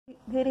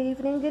Good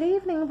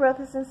evening,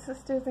 brothers and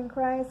sisters in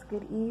Christ.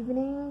 Good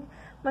evening.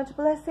 Much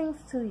blessings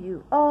to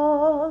you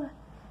all.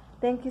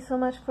 Thank you so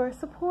much for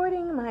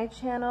supporting my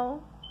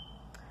channel.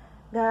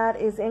 God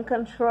is in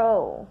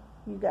control.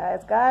 You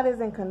guys, God is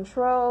in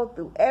control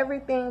through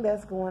everything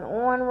that's going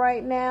on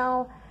right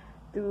now.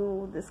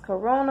 Through this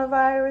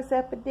coronavirus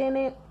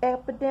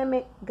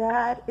epidemic,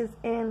 God is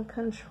in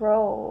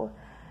control.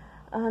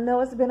 I know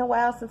it's been a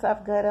while since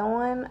I've got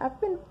on.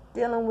 I've been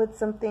dealing with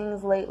some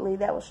things lately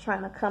that was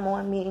trying to come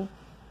on me,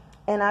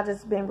 and I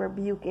just been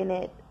rebuking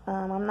it.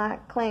 I'm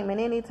not claiming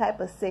any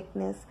type of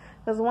sickness,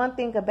 because one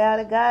thing about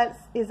it, God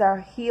is our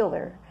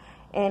healer.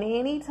 And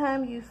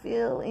anytime you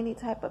feel any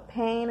type of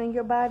pain in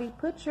your body,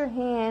 put your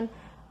hand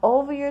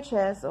over your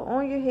chest or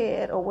on your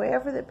head or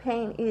wherever the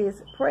pain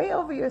is. Pray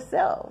over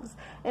yourselves.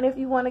 And if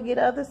you want to get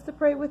others to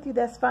pray with you,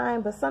 that's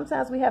fine. But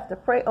sometimes we have to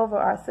pray over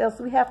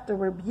ourselves. We have to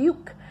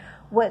rebuke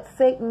what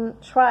Satan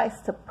tries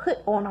to put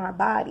on our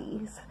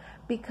bodies,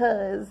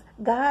 because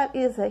God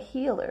is a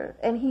healer,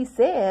 and he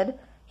said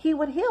he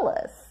would heal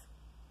us.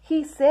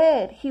 He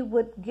said he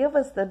would give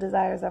us the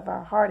desires of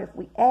our heart if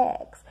we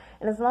ask.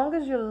 And as long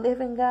as you're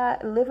living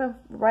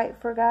right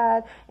for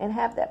God and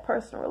have that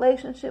personal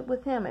relationship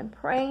with him and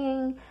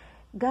praying,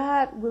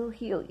 God will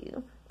heal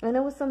you. And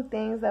there was some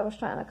things that was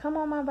trying to come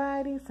on my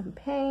body, some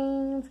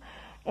pains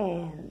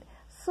and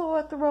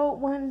sore throat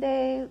one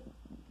day.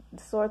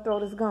 The sore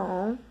throat is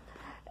gone.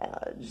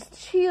 Just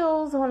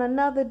chills on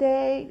another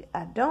day.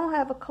 I don't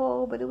have a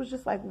cold, but it was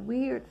just like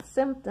weird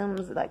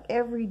symptoms. Like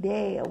every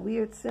day a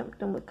weird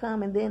symptom would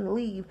come and then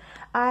leave.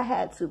 I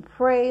had to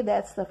pray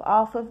that stuff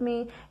off of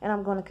me, and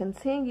I'm going to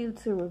continue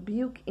to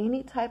rebuke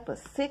any type of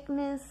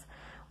sickness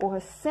or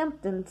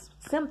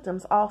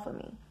symptoms off of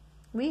me.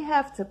 We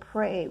have to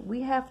pray.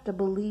 We have to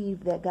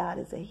believe that God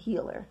is a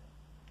healer.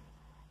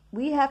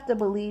 We have to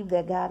believe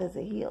that God is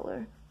a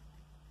healer.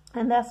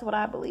 And that's what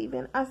I believe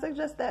in. I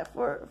suggest that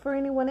for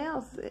anyone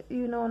else,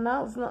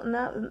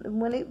 not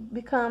when it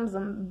becomes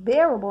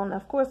unbearable. And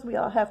of course, we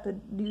all have to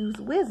use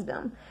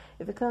wisdom.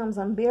 If it becomes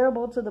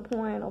unbearable to the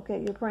point, okay,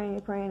 you're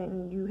praying,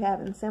 and you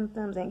having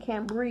symptoms and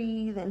can't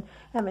breathe and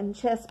having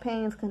chest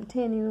pains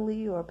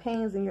continually or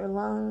pains in your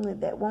lung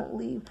that won't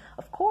leave,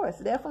 of course,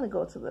 definitely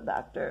go to the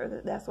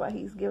doctor. That's why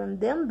he's given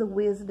them the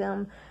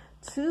wisdom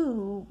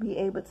to be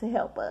able to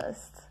help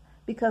us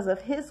because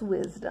of his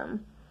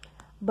wisdom.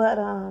 But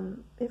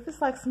if it's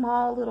like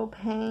small little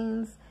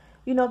pains,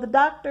 the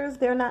doctors,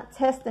 they're not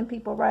testing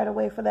people right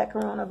away for that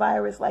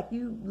coronavirus. Like,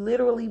 you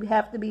literally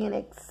have to be in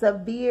a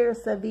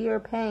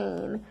severe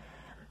pain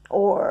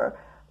or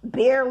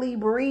barely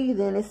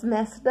breathing. It's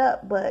messed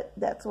up, but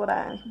that's what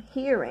I'm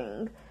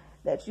hearing,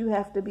 that you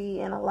have to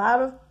be in a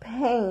lot of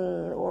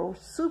pain or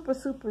super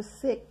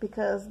sick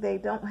because they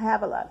don't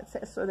have a lot of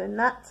tests. So they're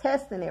not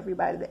testing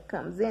everybody that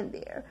comes in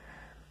there.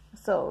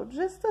 So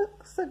just a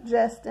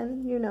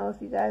suggestion, if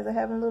you guys are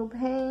having little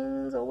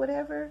pains or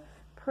whatever,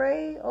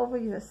 pray over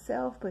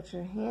yourself, put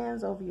your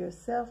hands over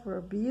yourself,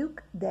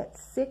 rebuke that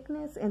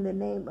sickness in the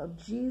name of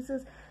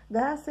Jesus.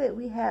 God said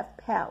we have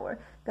power.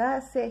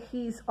 God said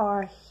he's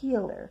our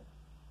healer.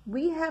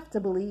 We have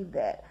to believe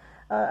that.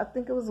 I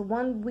think it was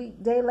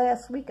day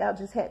last week, I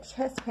just had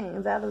chest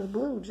pains out of the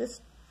blue,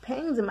 just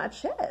pains in my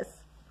chest.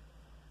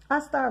 I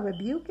started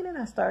rebuking it.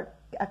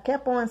 I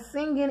kept on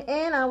singing,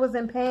 and I was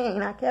in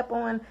pain. I kept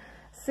on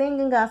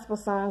singing gospel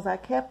songs. I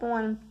kept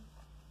on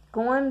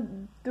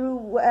going through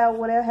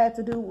what I had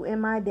to do in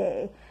my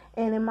day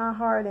and in my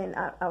heart. And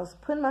I was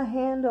putting my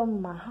hand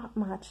on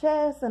my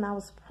chest, and I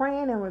was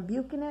praying and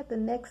rebuking it. The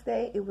next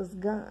day, it was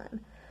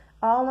gone.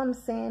 All I'm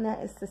saying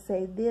that is to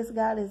say this: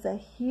 God is a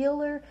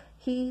healer.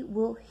 He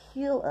will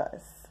heal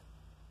us.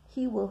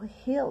 He will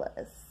heal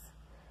us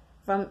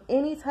from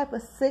any type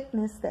of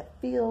sickness that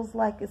feels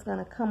like it's going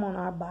to come on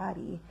our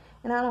body.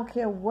 And I don't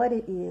care what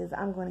it is.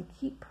 I'm going to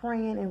keep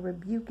praying and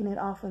rebuking it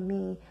off of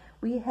me.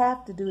 We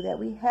have to do that.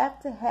 We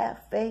have to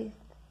have faith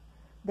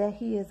that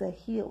he is a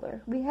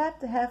healer. We have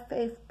to have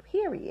faith,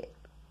 period.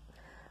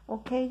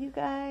 Okay, you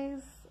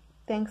guys.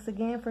 Thanks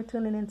again for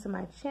tuning into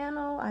my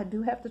channel. I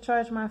do have to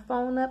charge my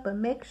phone up, but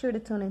make sure to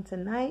tune in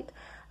tonight.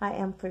 I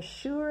am for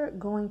sure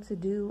going to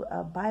do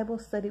a Bible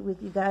study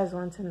with you guys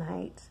on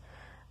tonight.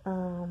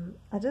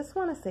 I just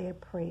want to say a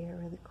prayer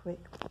really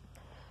quick.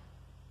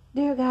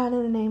 Dear God,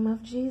 in the name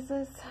of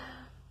Jesus,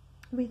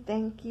 we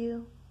thank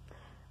you.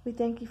 We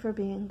thank you for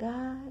being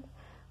God.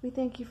 We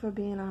thank you for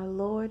being our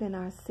Lord and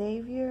our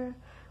Savior.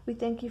 We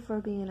thank you for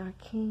being our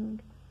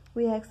King.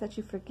 We ask that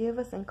you forgive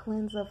us and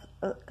cleanse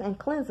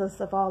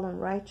us of all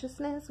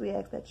unrighteousness. We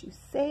ask that you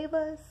save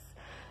us.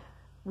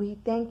 We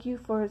thank you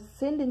for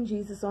sending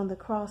Jesus on the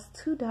cross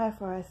to die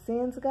for our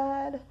sins,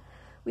 God.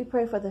 We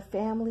pray for the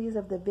families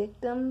of the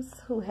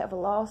victims who have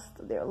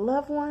lost their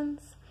loved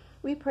ones.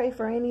 We pray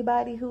for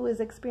anybody who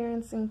is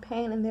experiencing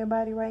pain in their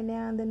body right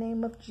now in the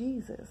name of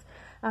Jesus.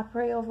 I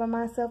pray over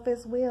myself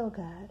as well,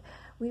 God.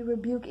 We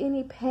rebuke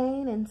any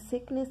pain and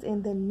sickness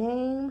in the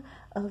name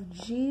of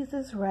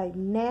Jesus right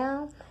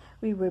now.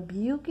 We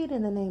rebuke it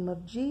in the name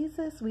of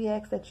Jesus. We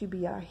ask that you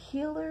be our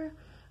healer.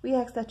 We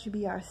ask that you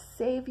be our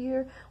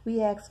Savior.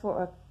 We ask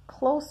for a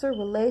closer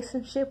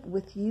relationship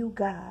with you,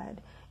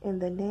 God. In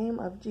the name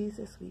of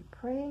Jesus we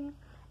pray.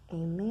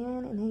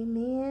 Amen and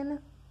amen.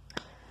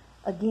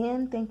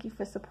 Again, thank you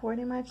for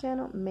supporting my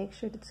channel. Make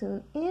sure to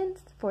tune in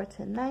for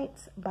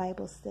tonight's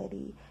Bible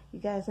study. You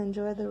guys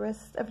enjoy the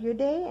rest of your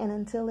day, and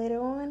until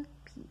later on,